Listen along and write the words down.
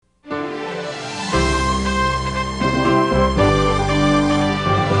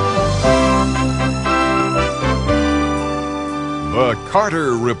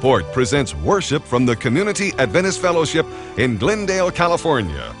Carter Report presents worship from the Community Adventist Fellowship in Glendale,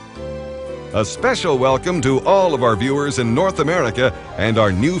 California. A special welcome to all of our viewers in North America and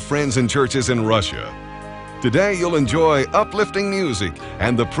our new friends in churches in Russia. Today you'll enjoy uplifting music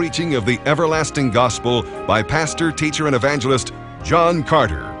and the preaching of the everlasting gospel by pastor, teacher, and evangelist John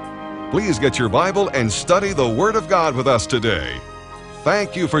Carter. Please get your Bible and study the Word of God with us today.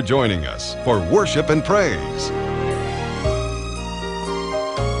 Thank you for joining us for worship and praise.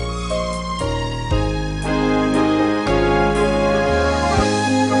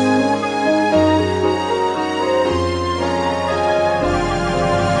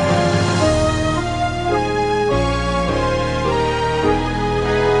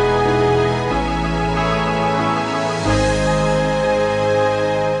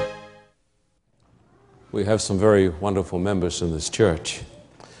 We have some very wonderful members in this church.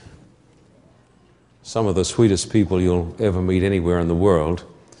 Some of the sweetest people you'll ever meet anywhere in the world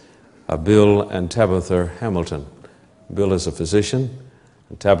are Bill and Tabitha Hamilton. Bill is a physician,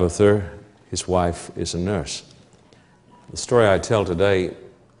 and Tabitha, his wife, is a nurse. The story I tell today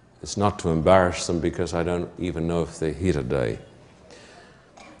is not to embarrass them because I don't even know if they're here today.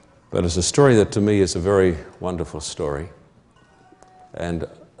 But it's a story that to me is a very wonderful story, and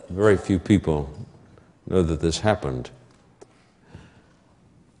very few people know that this happened.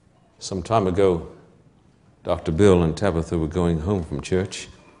 Some time ago, Dr. Bill and Tabitha were going home from church,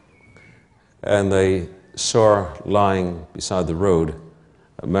 and they saw lying beside the road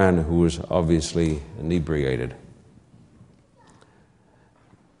a man who was obviously inebriated.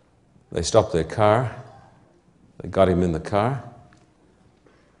 They stopped their car, they got him in the car,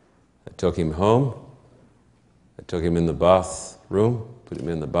 they took him home, they took him in the bathroom, put him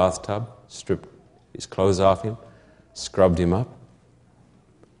in the bathtub, stripped his clothes off him, scrubbed him up,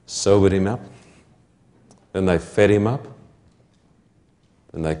 sobered him up, then they fed him up,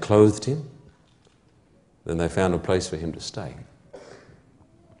 then they clothed him, then they found a place for him to stay.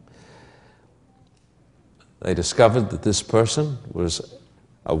 They discovered that this person was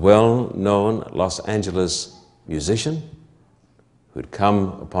a well-known Los Angeles musician who'd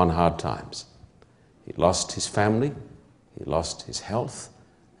come upon hard times. He lost his family, he lost his health,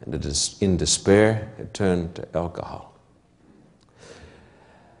 and in despair had turned to alcohol.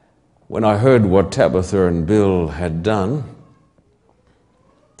 When I heard what Tabitha and Bill had done,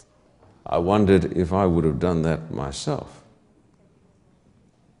 I wondered if I would have done that myself.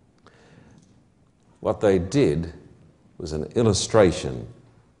 What they did was an illustration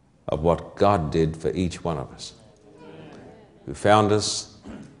of what God did for each one of us, who found us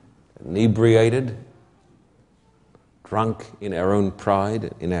inebriated, drunk in our own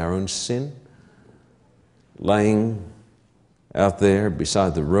pride, in our own sin, laying out there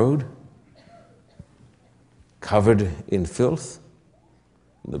beside the road, covered in filth.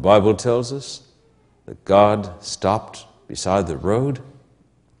 And the Bible tells us that God stopped beside the road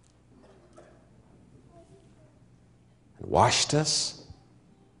and washed us,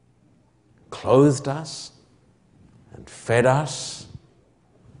 clothed us, and fed us,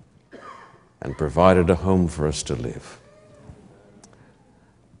 and provided a home for us to live.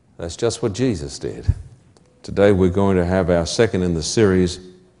 That's just what Jesus did. Today we're going to have our second in the series,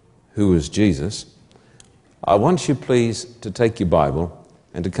 Who is Jesus? I want you please to take your Bible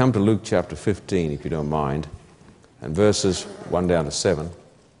and to come to Luke chapter 15, if you don't mind, and verses 1 down to 7.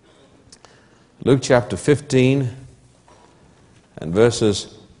 Luke chapter 15 and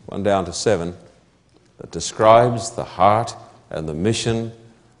verses 1 down to 7 that describes the heart and the mission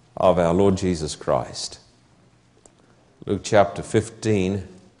of our Lord Jesus Christ. Luke chapter 15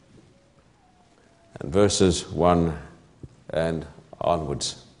 and verses 1 and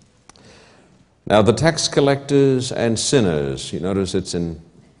onwards. Now the tax collectors and sinners, you notice it's in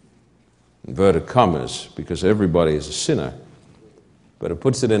inverted commas because everybody is a sinner, but it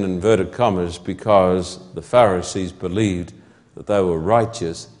puts it in inverted commas because the Pharisees believed that they were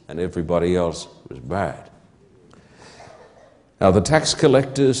righteous and everybody else was bad. Now the tax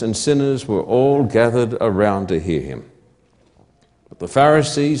collectors and sinners were all gathered around to hear him. But the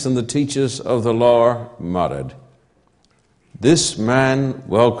Pharisees and the teachers of the law muttered, "This man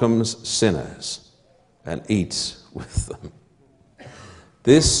welcomes sinners and eats with them."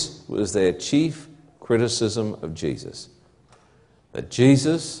 This was their chief criticism of Jesus, that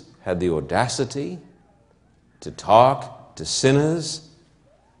Jesus had the audacity to talk to sinners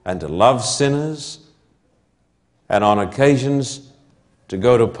and to love sinners, and on occasions to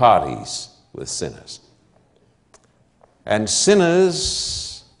go to parties with sinners. And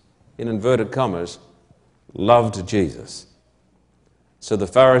sinners, in inverted commas, loved Jesus. So the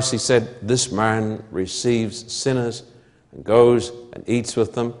Pharisee said, "This man receives sinners and goes and eats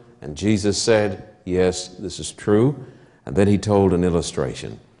with them. And Jesus said, yes, this is true. And then he told an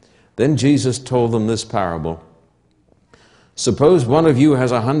illustration. Then Jesus told them this parable. Suppose one of you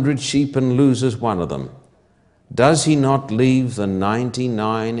has 100 sheep and loses one of them. Does he not leave the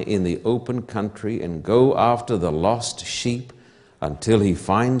 99 in the open country and go after the lost sheep until he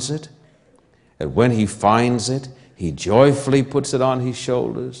finds it? And when he finds it, he joyfully puts it on his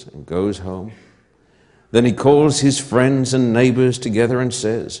shoulders and goes home. Then he calls his friends and neighbors together and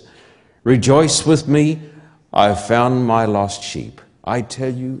says, rejoice with me, I have found my lost sheep. I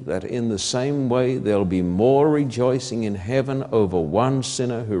tell you that in the same way there'll be more rejoicing in heaven over one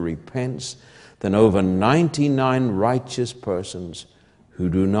sinner who repents than over 99 righteous persons who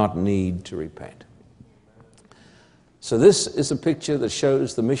do not need to repent. So this is a picture that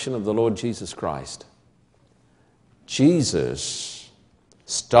shows the mission of the Lord Jesus Christ. Jesus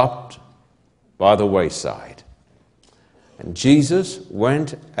stopped by the wayside. And Jesus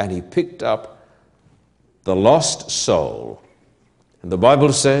went and he picked up the lost soul. And the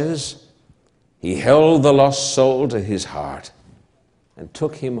Bible says he held the lost soul to his heart and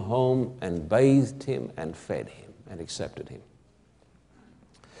took him home and bathed him and fed him and accepted him.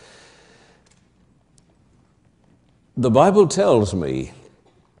 The Bible tells me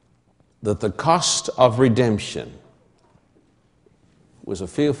that the cost of redemption was a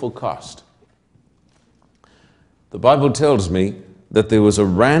fearful cost. The Bible tells me that there was a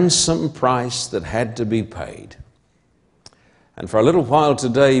ransom price that had to be paid. And for a little while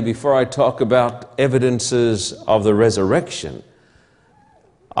today, before I talk about evidences of the resurrection,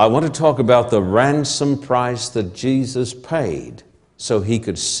 I want to talk about the ransom price that Jesus paid so he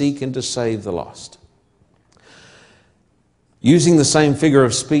could seek and to save the lost. Using the same figure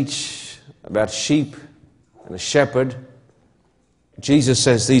of speech about sheep and a shepherd, Jesus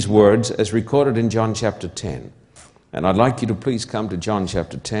says these words as recorded in John chapter 10. And I'd like you to please come to John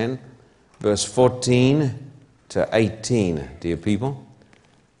chapter 10, verse 14 to 18, dear people.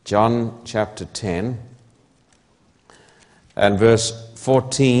 John chapter 10 and verse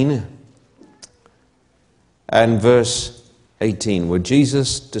 14 and verse 18, where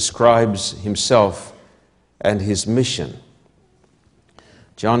Jesus describes himself and his mission.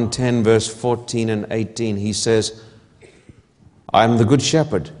 John 10, verse 14 and 18, he says, I am the good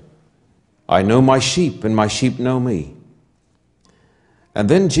shepherd. I know my sheep, and my sheep know me. And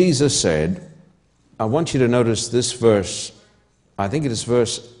then Jesus said, I want you to notice this verse. I think it is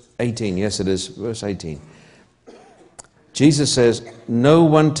verse 18. Yes, it is verse 18. Jesus says, no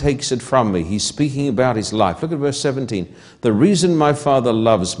one takes it from me. He's speaking about his life. Look at verse 17. The reason my Father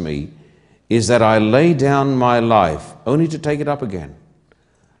loves me is that I lay down my life only to take it up again.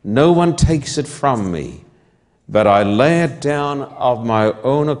 No one takes it from me, but I lay it down of my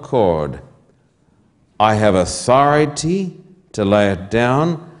own accord. I have authority to lay it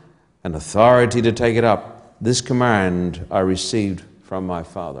down and authority to take it up. This command I received from my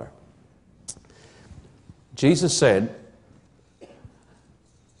Father. Jesus said,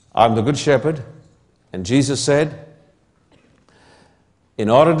 I'm the good shepherd. And Jesus said, in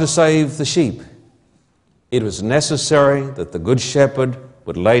order to save the sheep, it was necessary that the good shepherd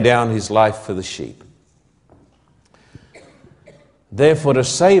would lay down his life for the sheep. Therefore, to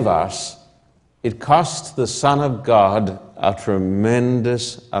save us, it cost the Son of God a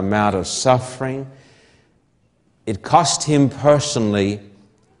tremendous amount of suffering. It cost him personally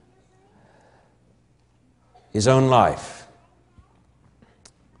his own life.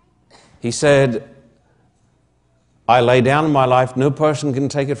 He said, I lay down my life, no person can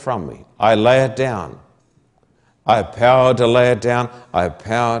take it from me. I lay it down. I have power to lay it down. I have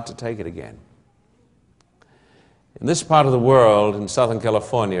power to take it again. In this part of the world, in Southern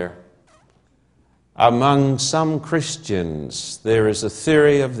California, among some Christians, there is a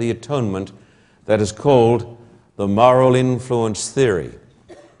theory of the atonement that is called the moral influence theory.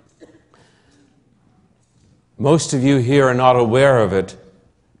 Most of you here are not aware of it,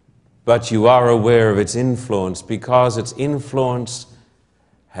 but you are aware of its influence because its influence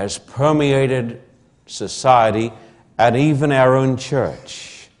has permeated society and even our own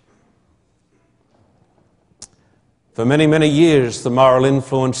church. For many, many years, the moral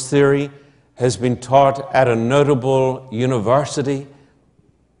influence theory has been taught at a notable university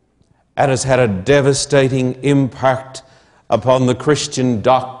and has had a devastating impact upon the Christian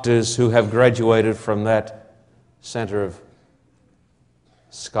doctors who have graduated from that center of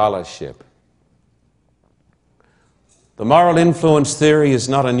scholarship. The moral influence theory is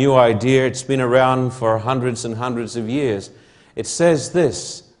not a new idea. It's been around for hundreds and hundreds of years. It says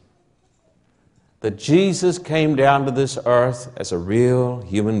this, that Jesus came down to this earth as a real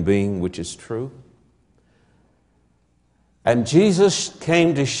human being, which is true. And Jesus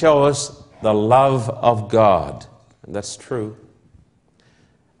came to show us the love of God. And that's true.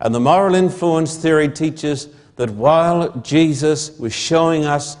 And the moral influence theory teaches that while Jesus was showing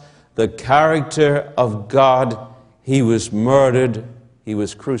us the character of God, he was murdered, he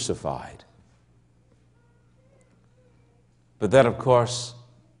was crucified. But that, of course,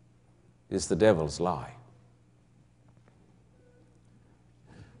 is the devil's lie.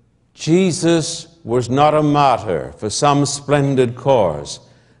 Jesus was not a martyr for some splendid cause.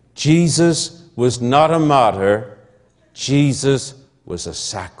 Jesus was not a martyr. Jesus was a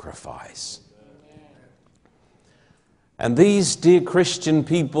sacrifice. And these dear Christian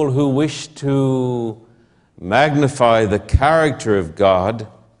people who wish to magnify the character of God,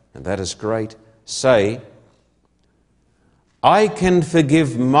 and that is great, say, I can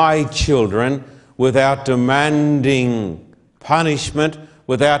forgive my children without demanding punishment,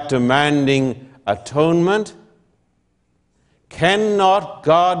 without demanding atonement. Cannot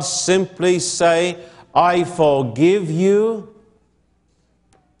God simply say, I forgive you,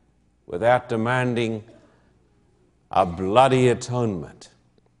 without demanding a bloody atonement?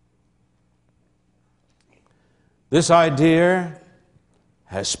 This idea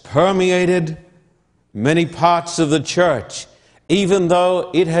has permeated many parts of the church, even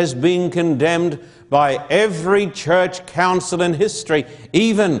though it has been condemned by every church council in history.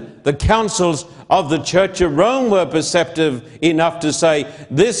 Even the councils of the Church of Rome were perceptive enough to say,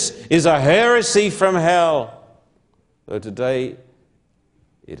 this is a heresy from hell. Though today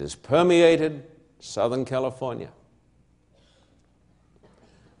it has permeated Southern California.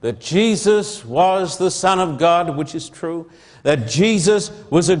 That Jesus was the Son of God, which is true. That Jesus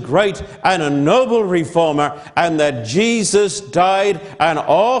was a great and a noble reformer, and that Jesus died an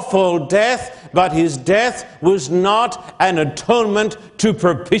awful death, but his death was not an atonement to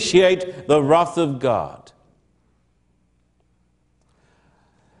propitiate the wrath of God.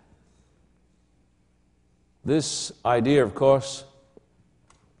 This idea, of course,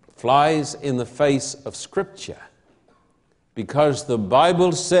 flies in the face of Scripture, because the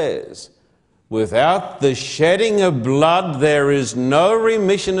Bible says, without the shedding of blood, there is no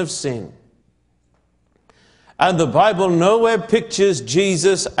remission of sin. And the Bible nowhere pictures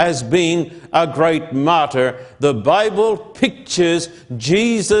Jesus as being a great martyr. The Bible pictures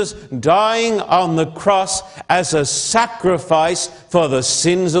Jesus dying on the cross as a sacrifice for the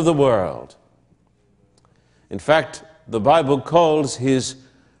sins of the world. In fact, the Bible calls his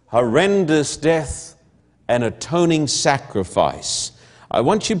horrendous death an atoning sacrifice. I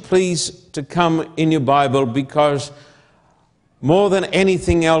want you, please, to come in your Bible, because more than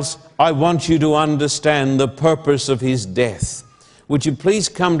anything else, I want you to understand the purpose of his death. Would you please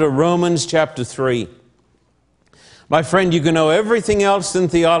come to Romans chapter 3? My friend, you can know everything else in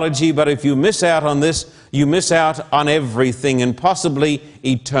theology, but if you miss out on this, you miss out on everything, and possibly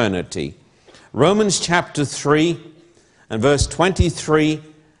eternity. Romans chapter 3 and verse 23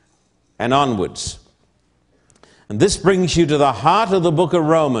 and onwards. And this brings you to the heart of the book of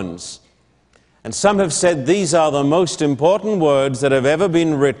Romans. And some have said these are the most important words that have ever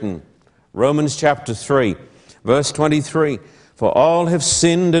been written. Romans chapter 3, verse 23. For all have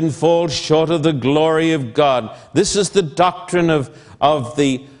sinned and fall short of the glory of God. This is the doctrine of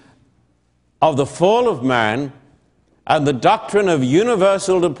the fall of man, and the doctrine of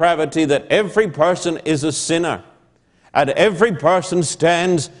universal depravity, that every person is a sinner, and every person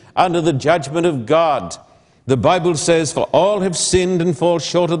stands under the judgment of God. The Bible says, for all have sinned and fall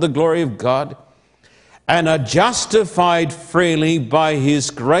short of the glory of God, and are justified freely by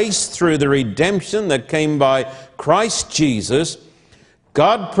his grace through the redemption that came by Christ Jesus.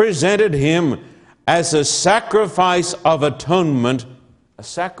 God presented him as a sacrifice of atonement,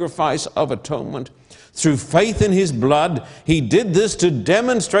 through faith in his blood. He did this to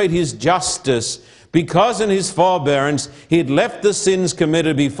demonstrate his justice, because in his forbearance he had left the sins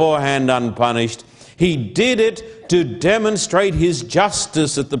committed beforehand unpunished. He did it to demonstrate his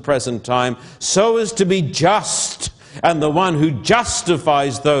justice at the present time, so as to be just, and the one who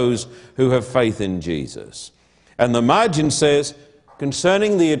justifies those who have faith in Jesus. And the margin says,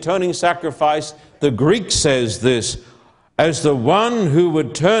 concerning the atoning sacrifice, the Greek says this, as the one who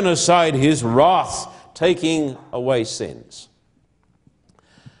would turn aside his wrath, taking away sins.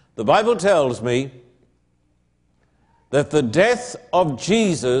 The Bible tells me that the death of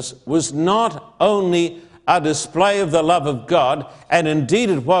Jesus was not only a display of the love of God, and indeed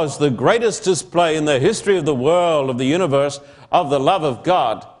it was the greatest display in the history of the world, of the universe, of the love of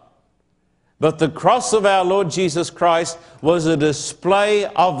God, but the cross of our Lord Jesus Christ was a display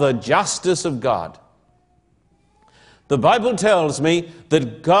of the justice of God. The Bible tells me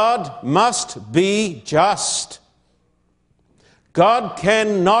that God must be just. God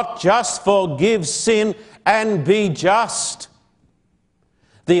cannot just forgive sin and be just.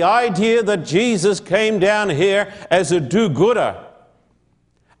 The idea that Jesus came down here as a do-gooder,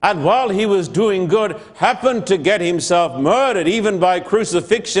 and while he was doing good, happened to get himself murdered, even by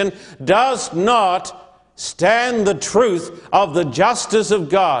crucifixion, does not stand the truth of the justice of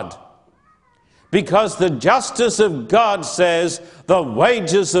God. Because the justice of God says the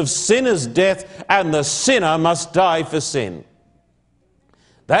wages of sin is death, and the sinner must die for sin.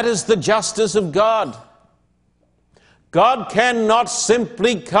 That is the justice of God. God cannot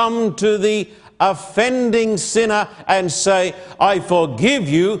simply come to the offending sinner and say, I forgive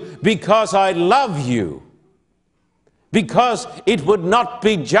you because I love you. Because it would not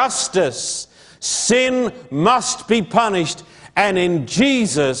be justice. Sin must be punished, and in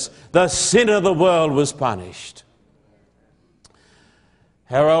Jesus, the sin of the world was punished.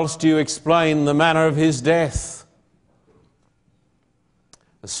 How else do you explain the manner of his death?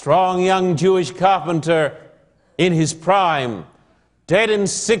 A strong young Jewish carpenter in his prime, dead in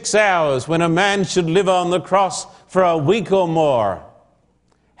 6 hours when a man should live on the cross for a week or more.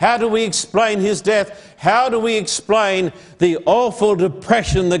 How do we explain his death? How do we explain the awful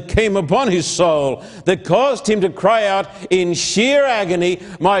depression that came upon his soul, that caused him to cry out in sheer agony,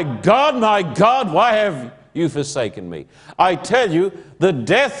 my God, why have you forsaken me? I tell you, the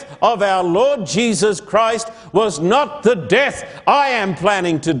death of our Lord Jesus Christ was not the death I am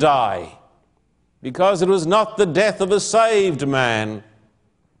planning to die, because it was not the death of a saved man.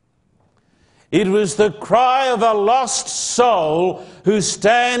 It was the cry of a lost soul who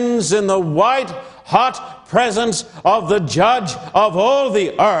stands in the white, hot presence of the Judge of all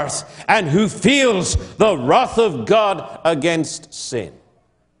the earth and who feels the wrath of God against sin.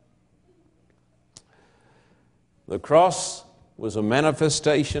 The cross was a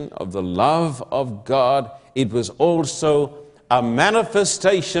manifestation of the love of God. It was also a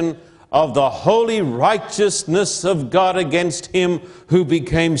manifestation of the holy righteousness of God against him who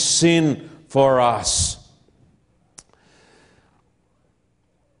became sin for us.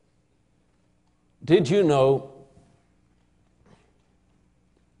 Did you know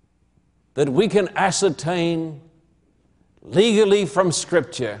that we can ascertain legally from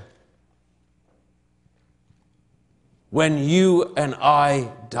Scripture when you and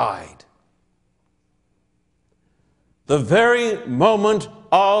I died? The very moment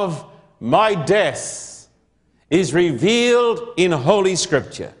of my death is revealed in Holy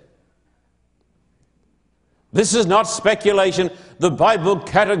Scripture. This is not speculation. The Bible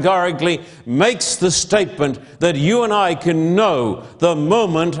categorically makes the statement that you and I can know the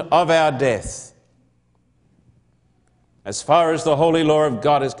moment of our death, as far as the holy law of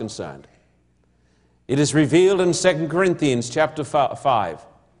God is concerned. It is revealed in 2 Corinthians chapter 5.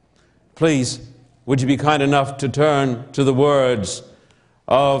 Please, would you be kind enough to turn to the words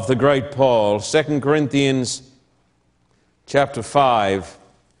of the great Paul, 2 Corinthians chapter 5,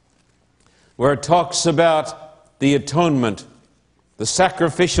 where it talks about the atonement, the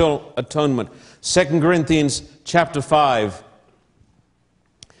sacrificial atonement. 2 Corinthians chapter 5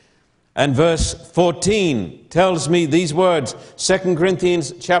 and verse 14 tells me these words. 2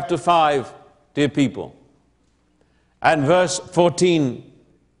 Corinthians chapter 5, dear people. And verse 14,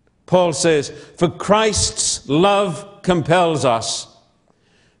 Paul says, for Christ's love compels us,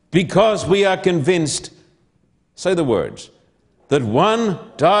 because we are convinced, say the words, that one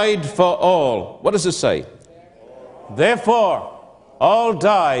died for all. What does it say? Therefore, all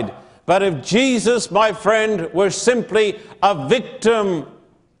died. But if Jesus, my friend, were simply a victim,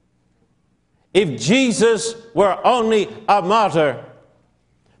 if Jesus were only a martyr,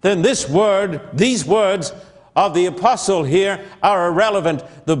 then these words of the apostle here are irrelevant.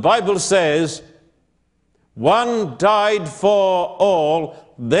 The Bible says, one died for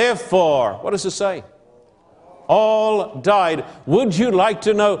all, therefore, what does it say? All died. Would you like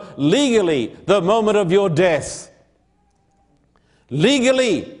to know legally the moment of your death?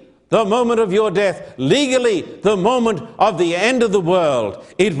 Legally, the moment of your death. Legally, the moment of the end of the world.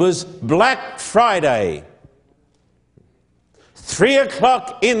 It was Black Friday, 3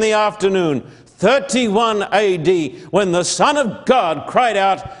 o'clock in the afternoon, 31 AD, when the Son of God cried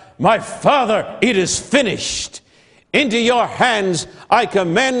out, my Father, it is finished. Into your hands I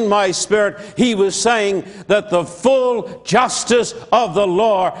commend my spirit. He was saying that the full justice of the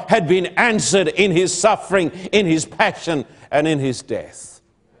law had been answered in his suffering, in his passion, and in his death.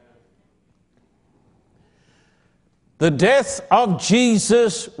 The death of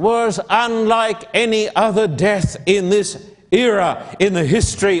Jesus was unlike any other death in this era in the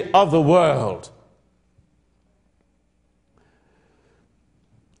history of the world.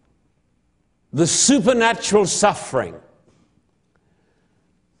 The supernatural suffering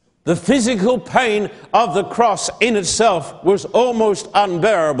The physical pain of the cross in itself was almost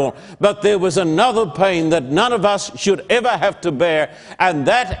unbearable, but there was another pain that none of us should ever have to bear, and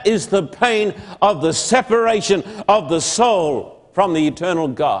that is the pain of the separation of the soul from the eternal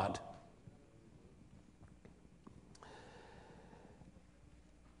God.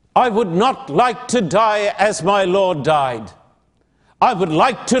 I would not like to die as my Lord died. I would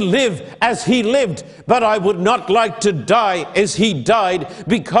like to live as he lived, but I would not like to die as he died,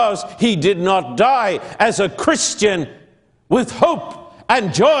 because he did not die as a Christian with hope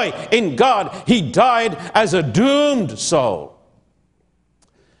and joy in God. He died as a doomed soul.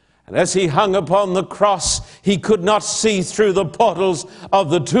 And as he hung upon the cross, he could not see through the portals of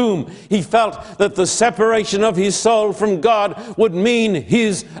the tomb. He felt that the separation of his soul from God would mean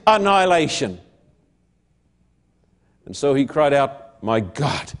his annihilation. And so he cried out, my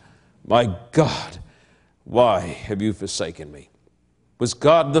God, why have you forsaken me?" Was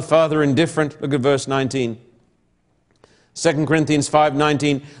God the Father indifferent? Look at verse 19. 2 Corinthians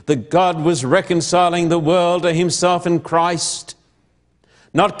 5:19, that God was reconciling the world to himself in Christ,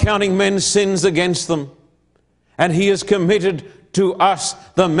 not counting men's sins against them. And he has committed to us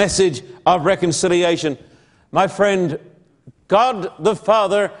the message of reconciliation. My friend, God the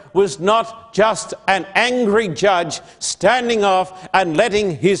Father was not just an angry judge standing off and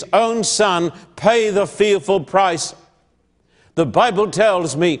letting his own Son pay the fearful price. The Bible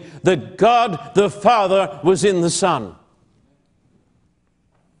tells me that God the Father was in the Son.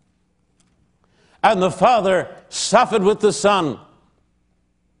 And the Father suffered with the Son.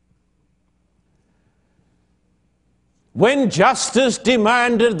 When justice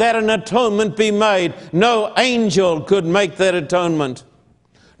demanded that an atonement be made, no angel could make that atonement.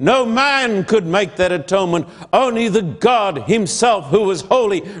 No man could make that atonement. Only the God himself, who was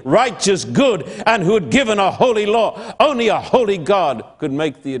holy, righteous, good, and who had given a holy law. Only a holy God could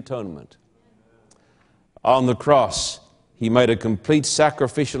make the atonement. On the cross, he made a complete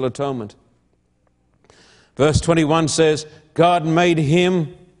sacrificial atonement. Verse 21 says, God made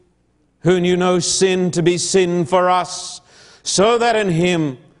him who knew no sin to be sin for us, so that in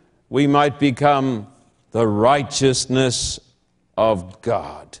him we might become the righteousness of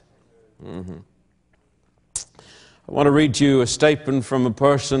God. I want to read you a statement from a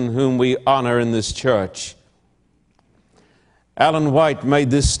person whom we honor in this church. Ellen White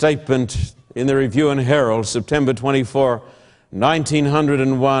made this statement in the Review and Herald, September 24,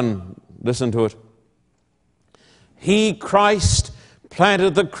 1901. Listen to it. He, Christ,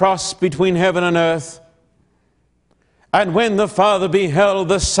 planted the cross between heaven and earth. And when the Father beheld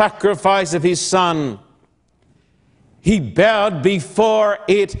the sacrifice of his Son, he bowed before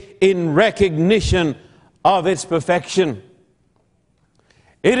it in recognition of its perfection.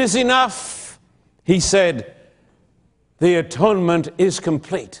 It is enough, he said. The atonement is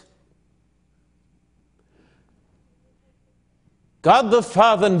complete. God the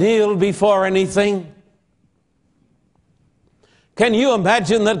Father kneeled before anything. Can you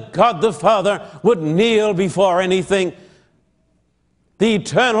imagine that God the Father would kneel before anything? The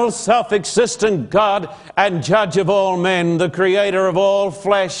eternal, self-existent God and judge of all men, the creator of all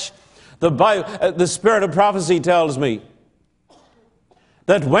flesh. The Spirit of prophecy tells me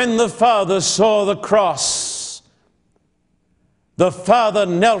that when the Father saw the cross, the Father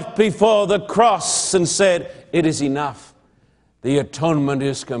knelt before the cross and said, "It is enough. The atonement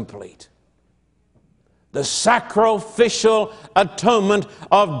is complete." The sacrificial atonement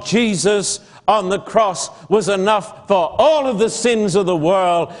of Jesus on the cross was enough for all of the sins of the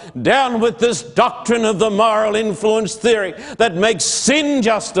world. Down with this doctrine of the moral influence theory that makes sin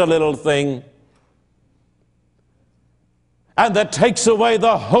just a little thing, and that takes away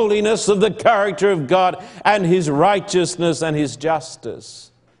the holiness of the character of God and his righteousness and his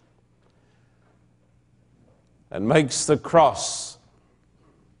justice, and makes the cross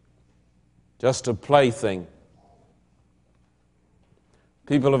just a plaything.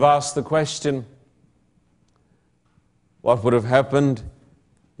 People have asked the question, what would have happened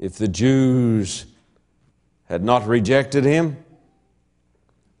if the Jews had not rejected him?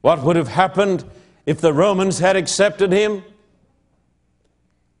 What would have happened if the Romans had accepted him?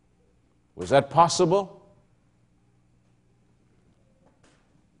 Was that possible?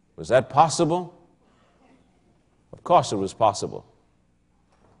 Was that possible? Of course it was possible.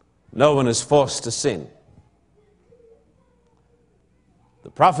 No one is forced to sin. The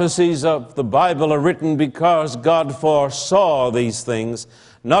prophecies of the Bible are written because God foresaw these things,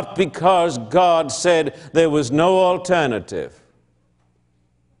 not because God said there was no alternative.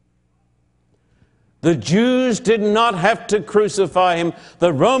 The Jews did not have to crucify him.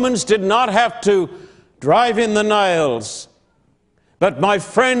 The Romans did not have to drive in the nails. But my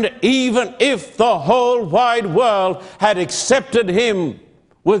friend, even if the whole wide world had accepted him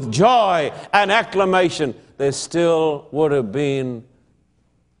with joy and acclamation, there still would have been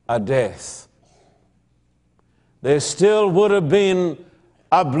a death. There still would have been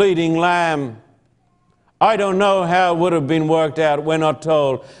a bleeding lamb. I don't know how it would have been worked out, we're not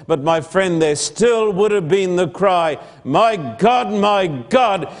told. But my friend, there still would have been the cry, my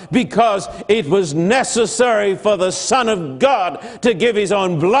God, because it was necessary for the Son of God to give his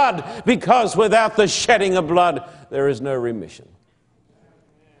own blood, because without the shedding of blood, there is no remission.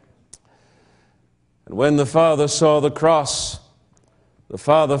 And when the Father saw the cross, the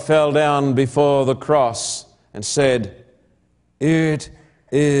Father fell down before the cross and said, it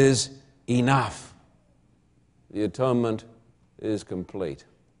is enough. The atonement is complete.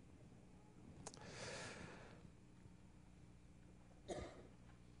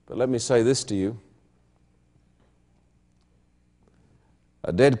 But let me say this to you.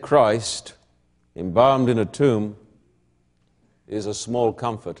 A dead Christ embalmed in a tomb is a small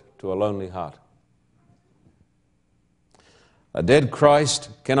comfort to a lonely heart. A dead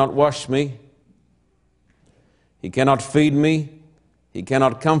Christ cannot wash me. He cannot feed me. He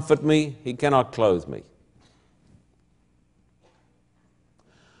cannot comfort me. He cannot clothe me.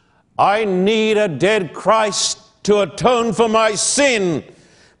 I need a dead Christ to atone for my sin,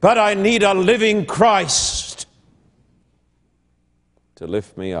 but I need a living Christ to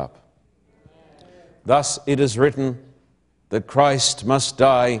lift me up. Thus it is written that Christ must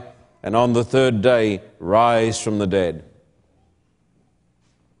die and on the third day rise from the dead.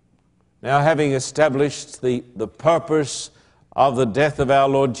 Now, having established the purpose of the death of our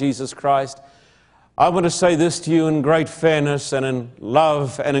Lord Jesus Christ, I want to say this to you in great fairness and in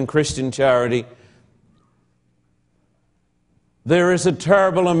love and in Christian charity. There is a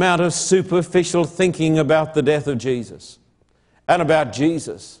terrible amount of superficial thinking about the death of Jesus and about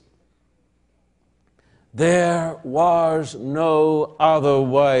Jesus. There was no other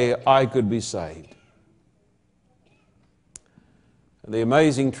way I could be saved. And the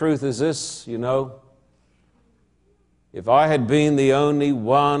amazing truth is this, you know. If I had been the only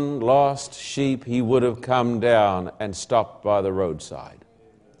one lost sheep, he would have come down and stopped by the roadside.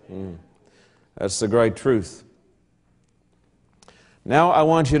 That's the great truth. Now I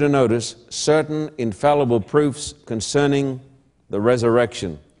want you to notice certain infallible proofs concerning the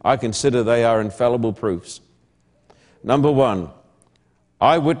resurrection. I consider they are infallible proofs. Number one,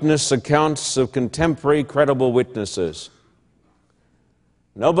 eyewitness accounts of contemporary credible witnesses.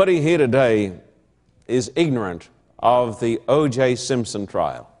 Nobody here today is ignorant of the O.J. Simpson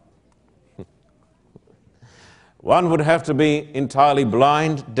trial. One would have to be entirely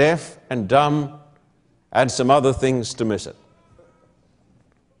blind, deaf, and dumb, and some other things to miss it.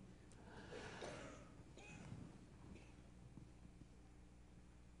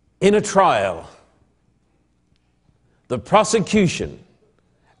 In a trial, the prosecution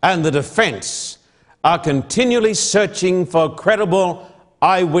and the defense are continually searching for credible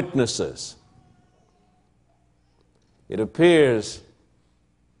eyewitnesses. It appears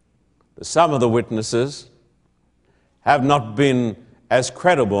that some of the witnesses have not been as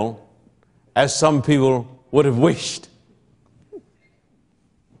credible as some people would have wished.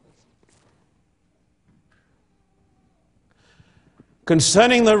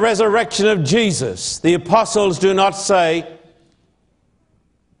 Concerning the resurrection of Jesus, the apostles do not say,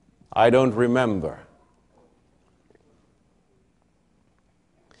 I don't remember.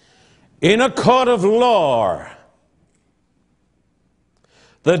 In a court of law,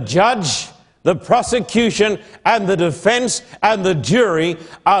 the judge, the prosecution, and the defense and the jury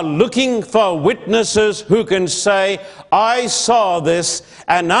are looking for witnesses who can say, I saw this,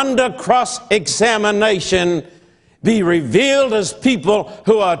 and under cross-examination be revealed as people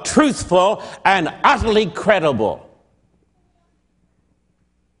who are truthful and utterly credible.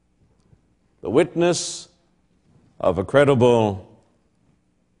 The witness of a credible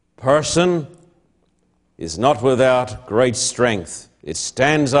person is not without great strength. It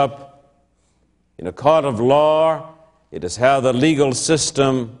stands up in a court of law. It is how the legal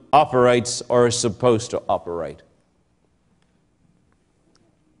system operates or is supposed to operate.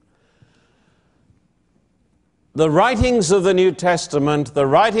 The writings of the New Testament, the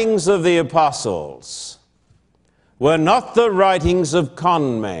writings of the apostles, were not the writings of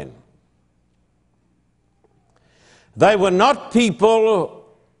con men. They were not people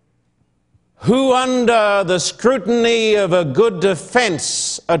who, under the scrutiny of a good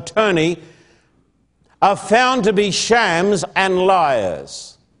defense attorney, are found to be shams and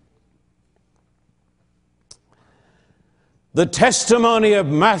liars. The testimony of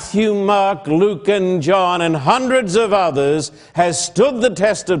Matthew, Mark, Luke, and John, and hundreds of others has stood the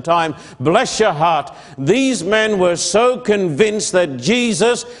test of time. Bless your heart. These men were so convinced that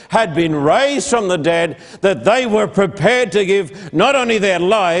Jesus had been raised from the dead that they were prepared to give not only their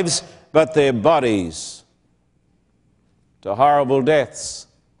lives, but their bodies to horrible deaths.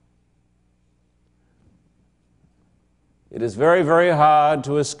 It is very, very hard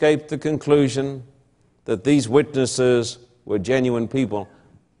to escape the conclusion that these witnesses were genuine people.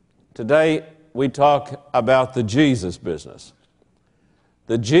 Today, we talk about the Jesus business.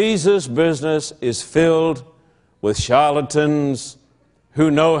 The Jesus business is filled with charlatans who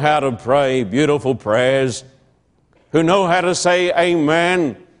know how to pray beautiful prayers, who know how to say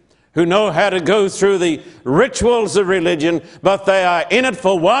amen, who know how to go through the rituals of religion, but they are in it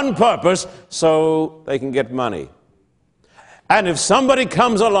for one purpose, so they can get money. And if somebody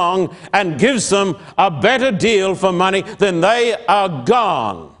comes along and gives them a better deal for money, then they are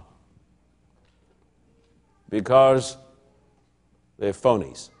gone. Because they're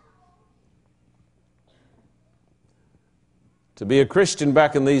phonies. To be a Christian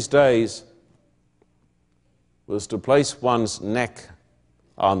back in these days was to place one's neck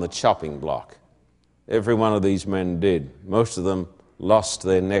on the chopping block. Every one of these men did. Most of them lost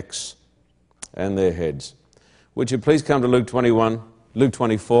their necks and their heads. Would you please come to Luke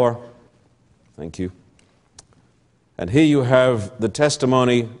 24. Thank you. And here you have the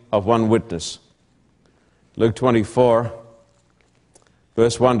testimony of one witness. Luke 24,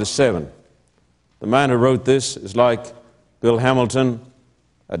 verse 1 to 7. The man who wrote this is like Bill Hamilton,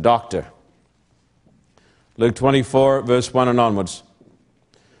 a doctor. Luke 24, verse 1 and onwards.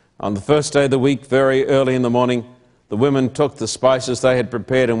 On the first day of the week, very early in the morning, the women took the spices they had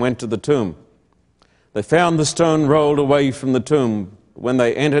prepared and went to the tomb. They found the stone rolled away from the tomb. When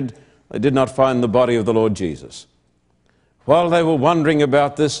they entered, they did not find the body of the Lord Jesus. While they were wondering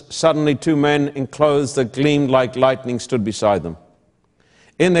about this, suddenly two men in clothes that gleamed like lightning stood beside them.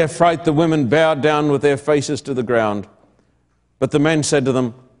 In their fright, the women bowed down with their faces to the ground. But the men said to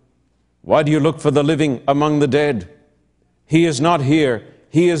them, "Why do you look for the living among the dead? He is not here,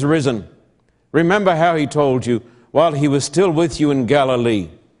 he is risen. Remember how he told you while he was still with you in Galilee.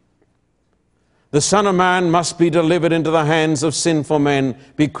 The Son of Man must be delivered into the hands of sinful men,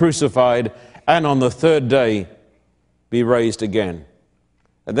 be crucified, and on the third day be raised again."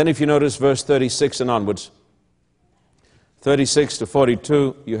 And then if you notice verse 36 and onwards, 36 to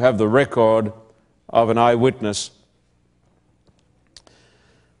 42, you have the record of an eyewitness.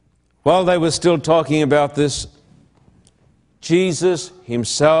 While they were still talking about this, Jesus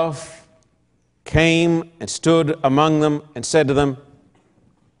himself came and stood among them and said to them,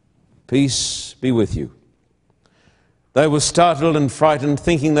 "Peace be with you." They were startled and frightened,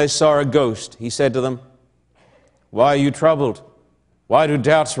 thinking they saw a ghost. He said to them, "Why are you troubled? Why do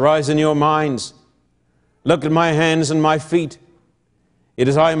doubts rise in your minds? Look at my hands and my feet. It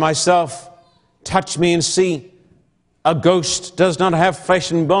is I myself. Touch me and see. A ghost does not have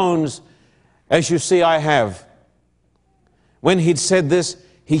flesh and bones, as you see I have." When he'd said this,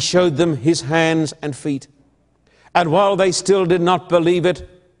 he showed them his hands and feet. And while they still did not believe it,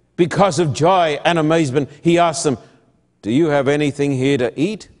 because of joy and amazement, he asked them, "Do you have anything here to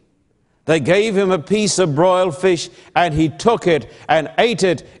eat?" They gave him a piece of broiled fish, and he took it and ate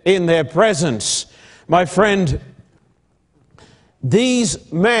it in their presence. My friend,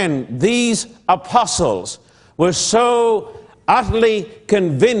 these men, these apostles, were so utterly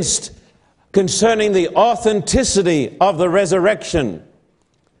convinced concerning the authenticity of the resurrection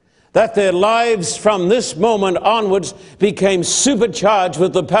that their lives from this moment onwards became supercharged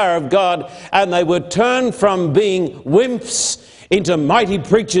with the power of God, and they were turned from being wimps into mighty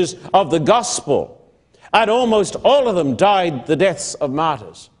preachers of the gospel. And almost all of them died the deaths of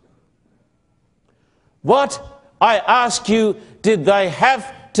martyrs. What, I ask you, did they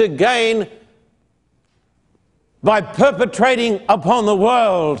have to gain by perpetrating upon the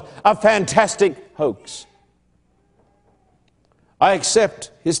world a fantastic hoax? I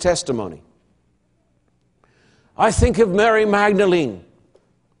accept his testimony. I think of Mary Magdalene,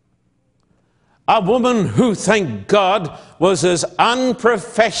 a woman who, thank God, was as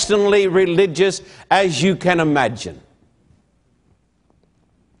unprofessionally religious as you can imagine.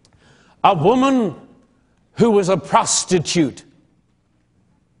 A woman who was a prostitute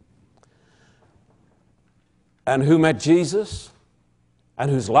and who met Jesus and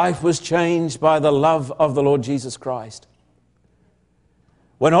whose life was changed by the love of the Lord Jesus Christ.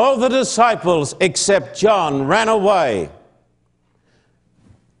 When all the disciples except John ran away,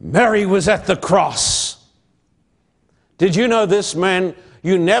 Mary was at the cross. Did you know this man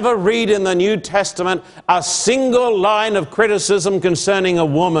You never read in the New Testament a single line of criticism concerning a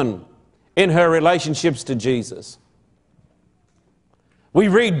woman in her relationships to Jesus. We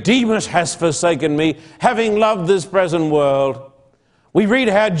read, Demas has forsaken me, having loved this present world. We read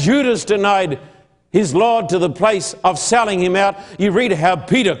how Judas denied his Lord to the place of selling him out. You read how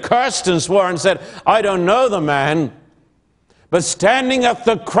Peter cursed and swore and said, I don't know the man. But standing at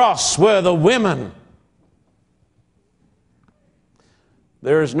the cross were the women.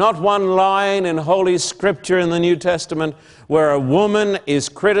 There is not one line in Holy Scripture in the New Testament where a woman is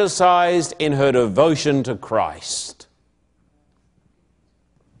criticized in her devotion to Christ.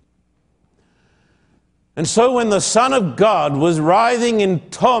 And so when the Son of God was writhing in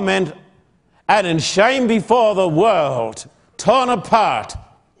torment and in shame before the world, torn apart,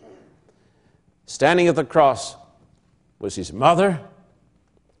 standing at the cross was his mother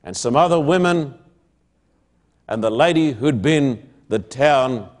and some other women and the lady who'd been the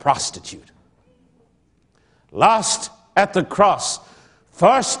town prostitute. Last at the cross,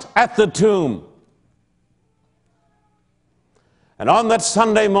 first at the tomb. And on that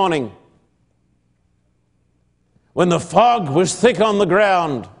Sunday morning, when the fog was thick on the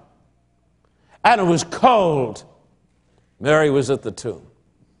ground and it was cold, Mary was at the tomb.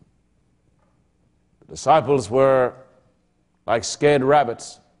 The disciples were like scared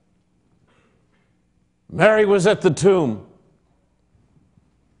rabbits. Mary was at the tomb.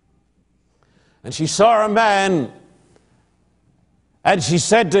 And she saw a man, and she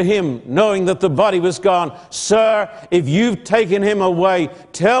said to him, knowing that the body was gone, Sir, if you've taken him away,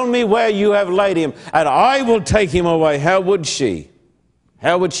 tell me where you have laid him, and I will take him away. How would she?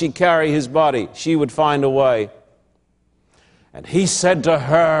 How would she carry his body? She would find a way. And he said to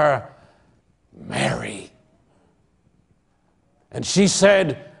her, Mary. And she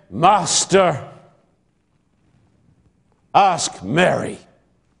said, Master, ask Mary.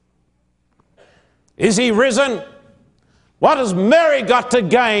 Is he risen? What has Mary got to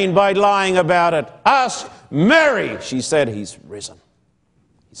gain by lying about it? Ask Mary. She said, he's risen.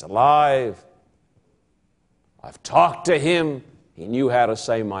 He's alive. I've talked to him. He knew how to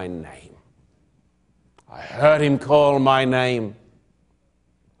say my name. I heard him call my name.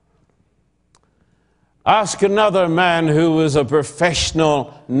 Ask another man who was a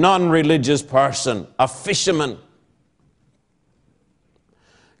professional, non-religious person, a fisherman.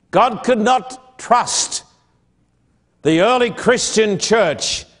 God could not trust the early Christian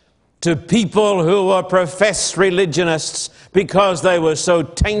church to people who were professed religionists because they were so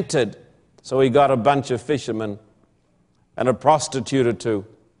tainted. So he got a bunch of fishermen and a prostitute or two.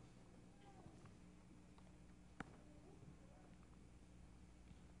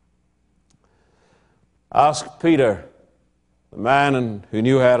 Ask Peter, the man who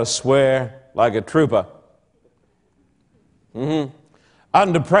knew how to swear like a trooper.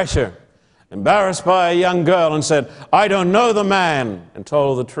 Under pressure, embarrassed by a young girl, and said, I don't know the man, and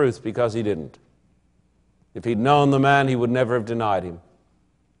told the truth because he didn't. If he'd known the man, he would never have denied him.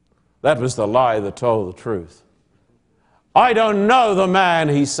 That was the lie that told the truth. I don't know the man,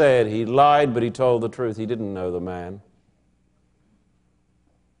 he said. He lied, but he told the truth. He didn't know the man.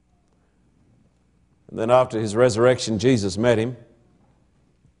 And then after his resurrection, Jesus met him.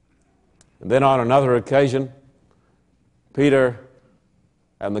 And then on another occasion, Peter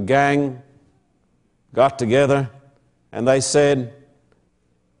and the gang got together and they said,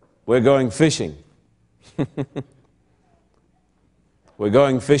 we're going fishing. We're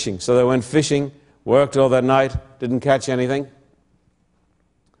going fishing. So they went fishing, worked all that night, didn't catch anything.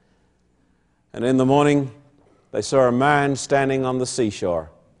 And in the morning, they saw a man standing on the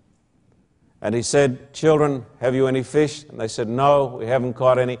seashore. And he said, children, have you any fish? And they said, no, we haven't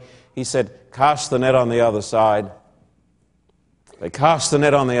caught any. He said, cast the net on the other side. They cast the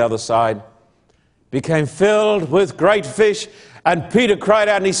net on the other side, became filled with great fish, and Peter cried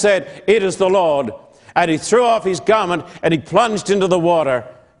out and he said, it is the Lord. And he threw off his garment and he plunged into the water.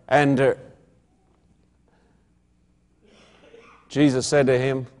 And Jesus said to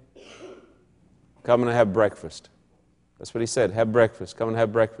him, come and have breakfast. That's what he said, have breakfast, come and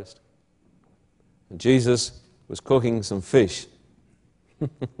have breakfast. And Jesus was cooking some fish.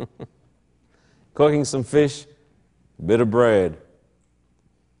 Cooking some fish, a bit of bread.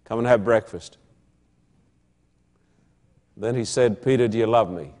 Come and have breakfast. Then he said, Peter, do you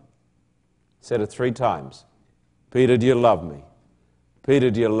love me? He said it 3 times. Peter, do you love me? Peter,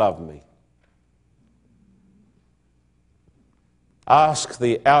 do you love me? Ask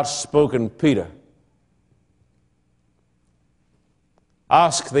the outspoken Peter.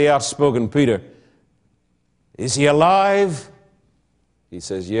 Ask the outspoken Peter, is he alive? He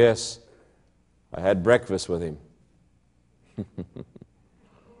says, yes, I had breakfast with him.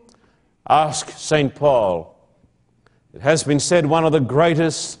 Ask St. Paul. It has been said one of the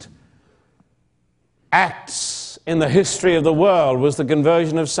greatest acts in the history of the world was the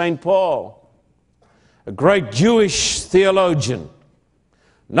conversion of St. Paul, a great Jewish theologian,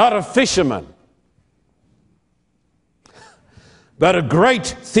 not a fisherman, but a great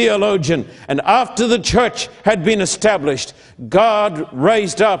theologian. And after the church had been established, God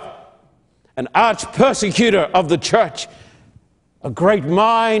raised up an arch persecutor of the church, a great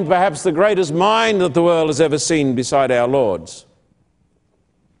mind, perhaps the greatest mind that the world has ever seen beside our Lord's.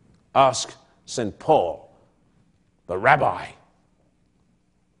 Ask St. Paul, the rabbi,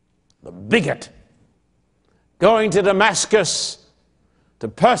 the bigot, going to Damascus to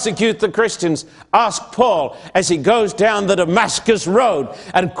persecute the Christians. Ask Paul as he goes down the Damascus road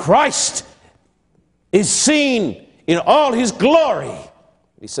and Christ is seen in all his glory.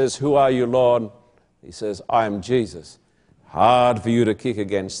 He says, "Who are you, Lord?" He says, "I am Jesus." Hard for you to kick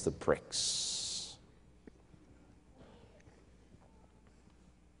against the pricks.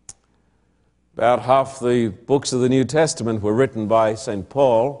 About half the books of the New Testament were written by St.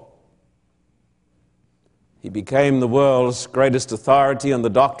 Paul. He became the world's greatest authority on the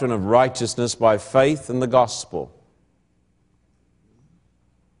doctrine of righteousness by faith in the gospel.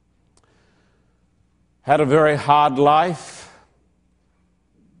 Had a very hard life,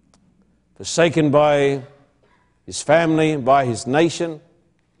 forsaken by his family, by his nation,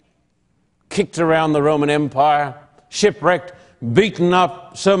 kicked around the Roman Empire, shipwrecked, beaten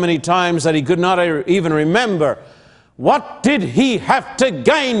up so many times that he could not even remember. What did he have to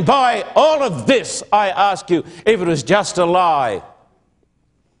gain by all of this, I ask you, if it was just a lie?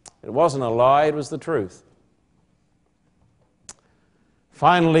 It wasn't a lie, it was the truth.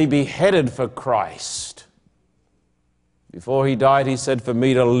 Finally beheaded for Christ. Before he died, he said, "For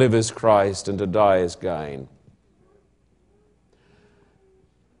me to live is Christ and to die is gain."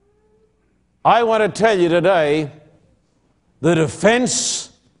 I want to tell you today, the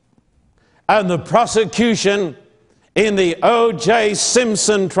defense and the prosecution in the O.J.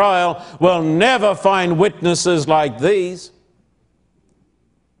 Simpson trial will never find witnesses like these.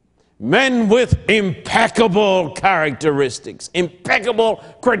 Men with impeccable characteristics, impeccable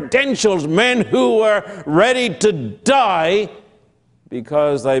credentials, men who were ready to die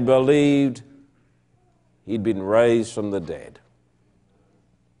because they believed he'd been raised from the dead.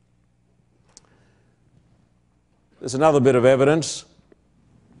 There's another bit of evidence.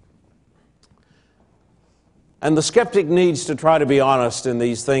 And the skeptic needs to try to be honest in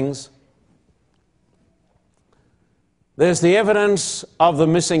these things. There's the evidence of the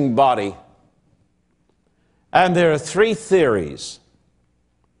missing body. And there are three theories.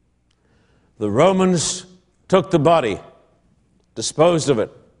 The Romans took the body, disposed of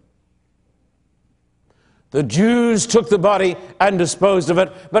it. The Jews took the body and disposed of it.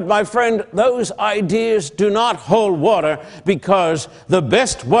 But my friend, those ideas do not hold water, because the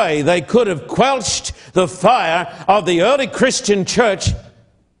best way they could have quenched the fire of the early Christian church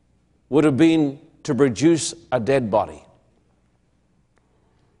would have been to produce a dead body.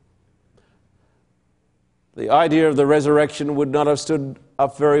 The idea of the resurrection would not have stood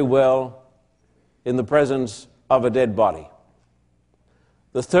up very well in the presence of a dead body.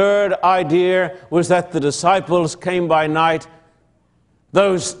 The third idea was that the disciples came by night,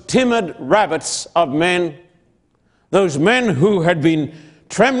 those timid rabbits of men, those men who had been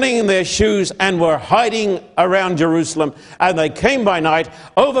trembling in their shoes and were hiding around Jerusalem, and they came by night,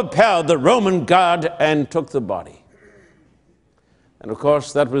 overpowered the Roman guard, and took the body. And of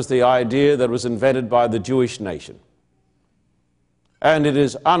course, that was the idea that was invented by the Jewish nation. And it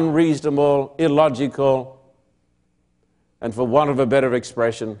is unreasonable, illogical, and for want of a better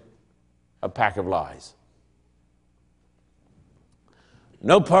expression, a pack of lies.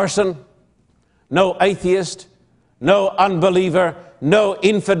 No person, no atheist, no unbeliever, no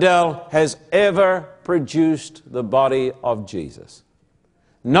infidel has ever produced the body of Jesus.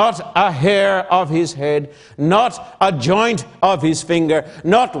 Not a hair of his head, not a joint of his finger,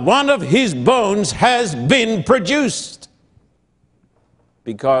 not one of his bones has been produced.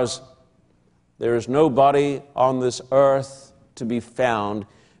 Because there is no body on this earth to be found,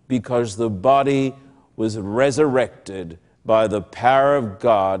 because the body was resurrected by the power of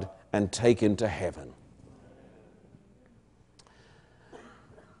God and taken to heaven.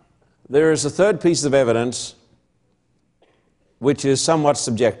 There is a third piece of evidence which is somewhat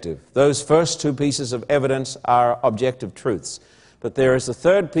subjective. Those first two pieces of evidence are objective truths. But there is a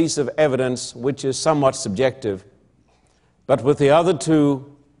third piece of evidence which is somewhat subjective, but with the other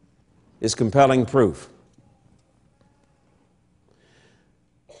two is compelling proof.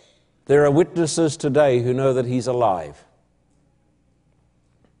 There are witnesses today who know that he's alive.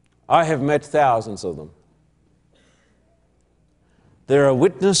 I have met thousands of them. There are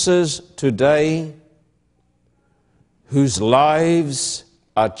witnesses today whose lives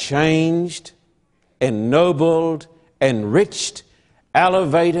are changed, ennobled, enriched,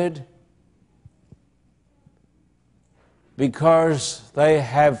 elevated, because they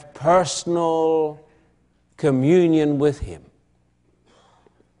have personal communion with Him.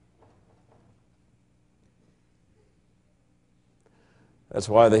 That's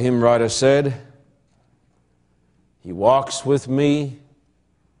why the hymn writer said, He walks with me,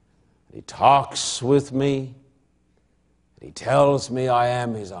 He talks with me, He tells me I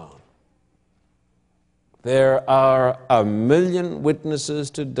am His own. There are a million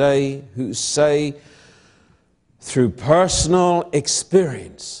witnesses today who say, through personal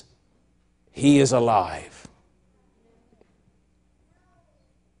experience, He is alive.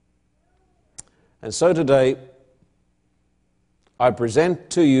 And so today, I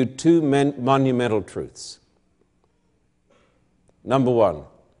present to you two monumental truths. Number one,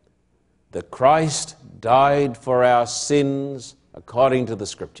 that Christ died for our sins according to the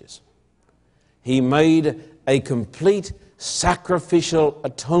Scriptures. He made a complete sacrificial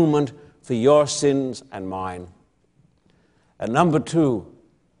atonement for your sins and mine. And number two,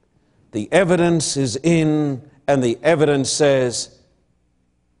 the evidence is in, and the evidence says,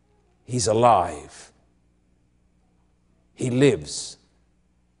 He's alive. He lives.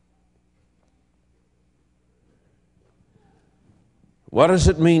 What does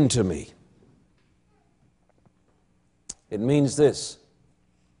it mean to me? It means this,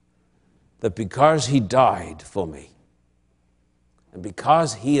 that because He died for me, and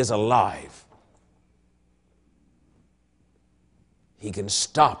because He is alive, He can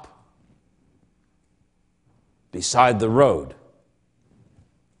stop beside the road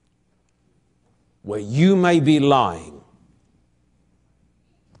where you may be lying,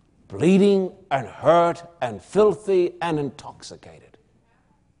 bleeding and hurt and filthy and intoxicated.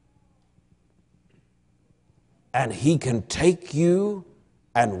 And He can take you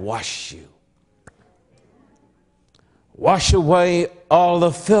and wash you. Wash away all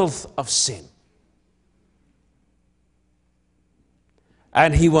the filth of sin.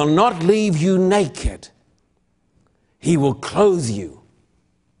 And He will not leave you naked. He will clothe you,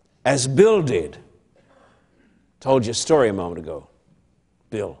 as Bill did. Told you a story a moment ago.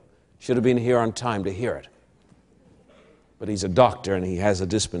 Bill should have been here on time to hear it. But he's a doctor and he has a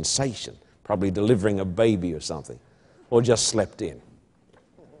dispensation, probably delivering a baby or something, or just slept in.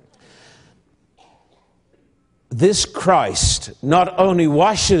 This Christ not only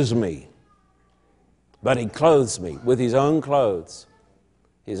washes me, but He clothes me with His own clothes,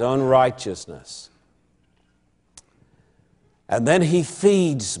 His own righteousness. And then He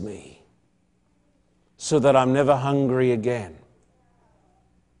feeds me so that I'm never hungry again.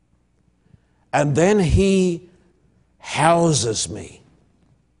 And then He houses me.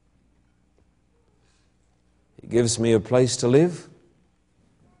 He gives me a place to live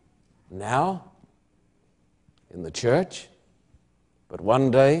now in the church, but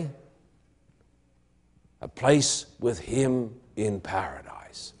one day a place with Him in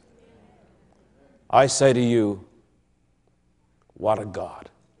paradise. I say to you, what a God.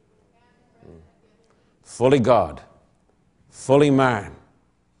 Fully God, fully man,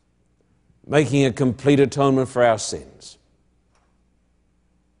 making a complete atonement for our sins,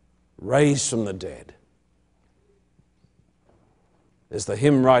 raised from the dead. As the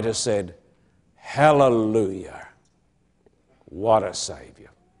hymn writer said, hallelujah, what a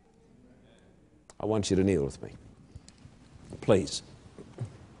Savior. I want you to kneel with me, please.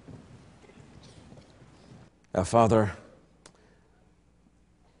 Our Father,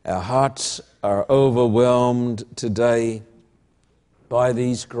 our hearts are overwhelmed today by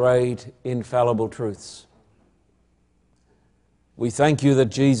these great, infallible truths. We thank You that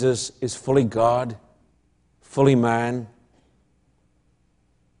Jesus is fully God, fully man.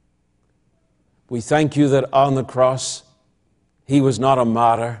 We thank You that on the cross, He was not a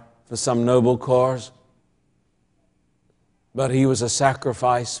martyr for some noble cause, but He was a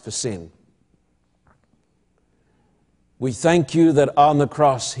sacrifice for sin. We thank You that on the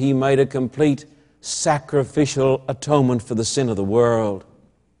cross He made a complete sacrificial atonement for the sin of the world.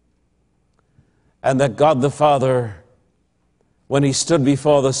 And that God the Father, when He stood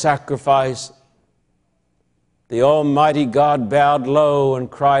before the sacrifice, the Almighty God bowed low and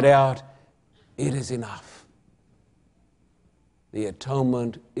cried out, it is enough. The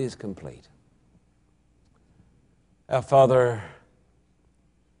atonement is complete. Our Father,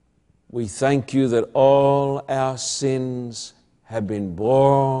 we thank You that all our sins have been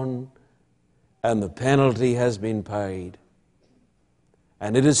borne and the penalty has been paid.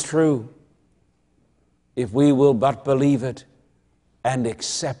 And it is true if we will but believe it and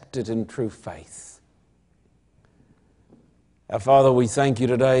accept it in true faith. Our Father, we thank you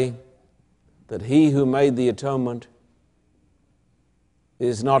today that he who made the atonement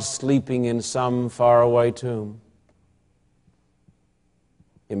is not sleeping in some faraway tomb,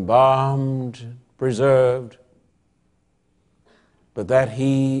 embalmed, preserved, but that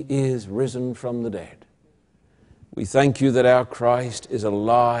he is risen from the dead. We thank you that our Christ is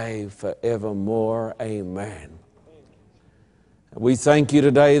alive forevermore. Amen. We thank you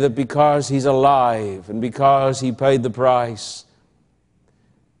today that because he's alive and because he paid the price,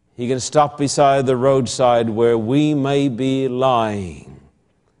 he can stop beside the roadside where we may be lying,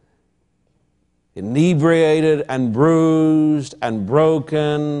 inebriated and bruised and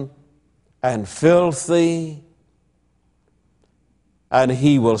broken and filthy, and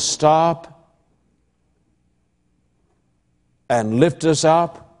he will stop and lift us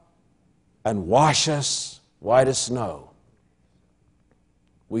up and wash us white as snow.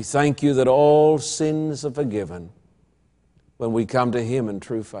 We thank you that all sins are forgiven when we come to him in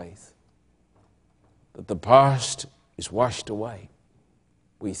true faith, that the past is washed away.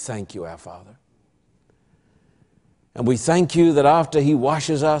 We thank you, our Father. And we thank you that after he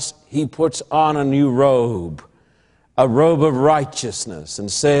washes us, he puts on a new robe, a robe of righteousness,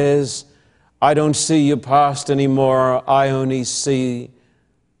 and says, I don't see your past anymore. I only see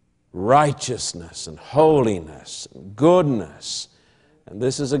righteousness and holiness and goodness. And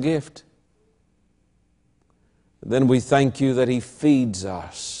this is a gift. Then we thank you that he feeds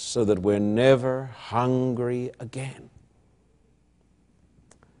us so that we're never hungry again.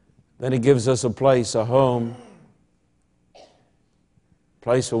 Then he gives us a place, a home, a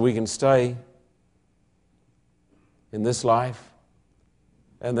place where we can stay in this life,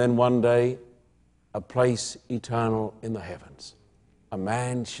 and then one day a place eternal in the heavens, a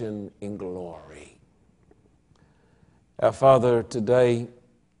mansion in glory. Our Father, today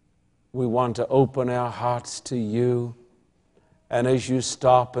we want to open our hearts to you, and as you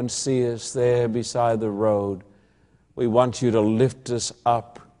stop and see us there beside the road, we want you to lift us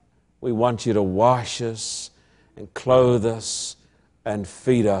up. We want you to wash us and clothe us and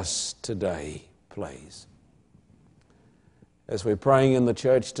feed us today, please. As we're praying in the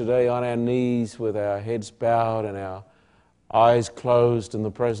church today on our knees with our heads bowed and our eyes closed in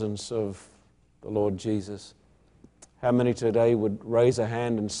the presence of the Lord Jesus, how many today would raise a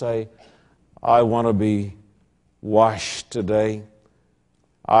hand and say, I want to be washed today.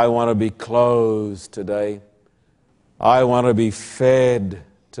 I want to be clothed today. I want to be fed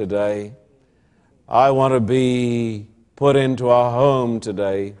today. I want to be put into a home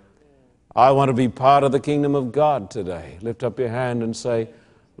today. I want to be part of the kingdom of God today. Lift up your hand and say,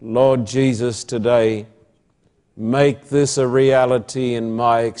 Lord Jesus, today, make this a reality in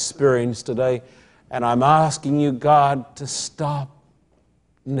my experience today. And I'm asking you, God, to stop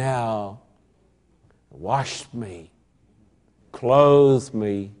now. Wash me, clothe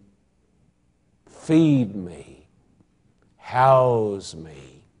me, feed me, house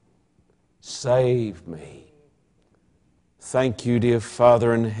me, save me. Thank you, dear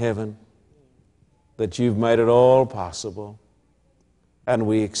Father in heaven, that you've made it all possible. And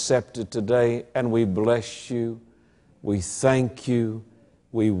we accept it today, and we bless you. We thank you.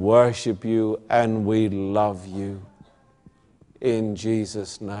 We worship you, and we love you. In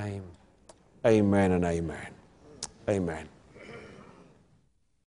Jesus' name, amen and amen. Amen.